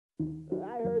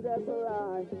I heard that's a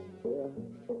lie. Yeah.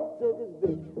 Took his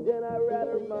bitch, then I read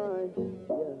her mind.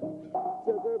 Yeah.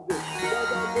 Took her bitch, cause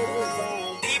that bitch was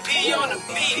mine. DP on the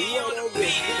beat, on the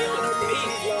beat, on the beat.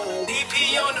 DP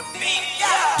on the beat,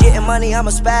 yeah. Getting money, I'ma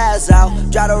spaz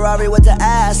out. Drive a Rari with the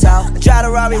ass out. Drive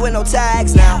a Rari with no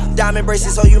tags now. Diamond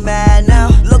bracelets, so you mad now?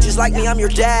 Look just like me, I'm your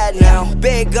dad now.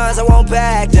 Big guns, I won't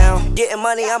back down. Getting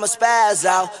money, I'ma spaz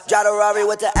out. Drive a Rari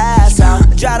with the ass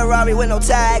out. Drive a Rari with no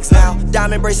tags now.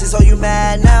 Diamond bracelets, so you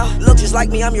mad now? Look just like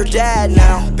me, I'm your dad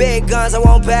now. Big guns, I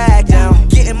won't back down.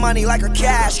 Getting money like a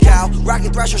cash cow.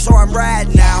 Rockin' Thresher, so I'm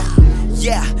rad now.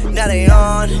 Yeah, now they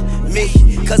on me,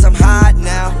 cause I'm hot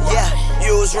now. Yeah,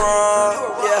 you was wrong,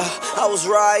 yeah, I was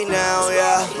right now,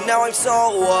 yeah. Now I'm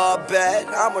so up bad,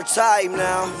 I'm more tight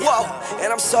now. Whoa,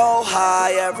 and I'm so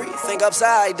high, everything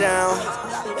upside down.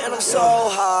 And I'm so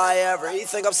high,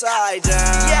 everything upside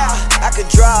down. Yeah, I could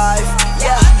drive,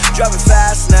 yeah, driving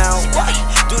fast now. What?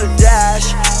 Do the dash,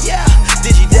 yeah,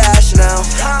 digi dash now.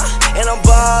 And I'm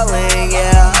balling,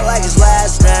 yeah, like it's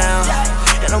last now.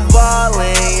 And I'm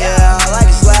balling, yeah, like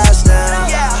it's last now.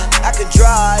 Yeah, I could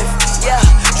drive, yeah,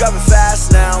 driving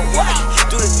fast now. What?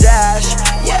 Do the dash,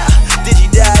 yeah,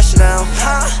 digi dash now.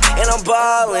 And I'm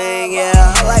balling,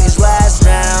 yeah, like it's last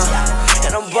now.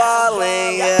 And I'm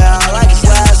balling, yeah, like it's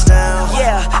last now.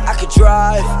 Yeah, I could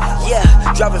drive, yeah,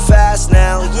 driving fast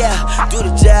now. Yeah, do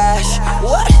the dash,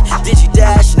 what? Digi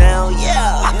dash now,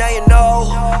 yeah. Now you know,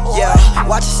 yeah,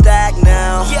 watch it stack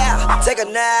now. Yeah, take a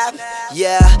nap,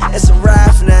 yeah, it's a wrap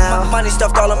now. My money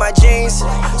stuffed all in my jeans,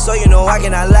 so you know I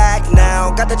cannot lack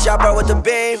now. Got the chopper with the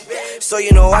beam, so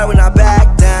you know I will not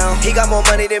back down. He got more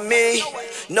money than me,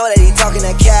 know that he talking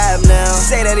that cab now.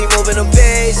 Say that he moving the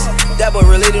base, that boy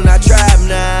really do not trap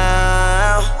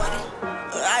now.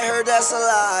 I heard that's a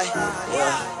lie,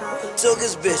 yeah. Took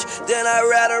his bitch, then I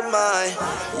read her mind,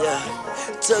 yeah.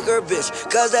 Took her bitch,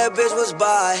 cause that bitch was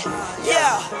by,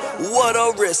 yeah. What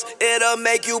a risk, it'll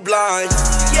make you blind.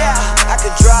 Yeah, I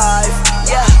could drive,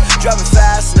 yeah, driving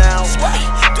fast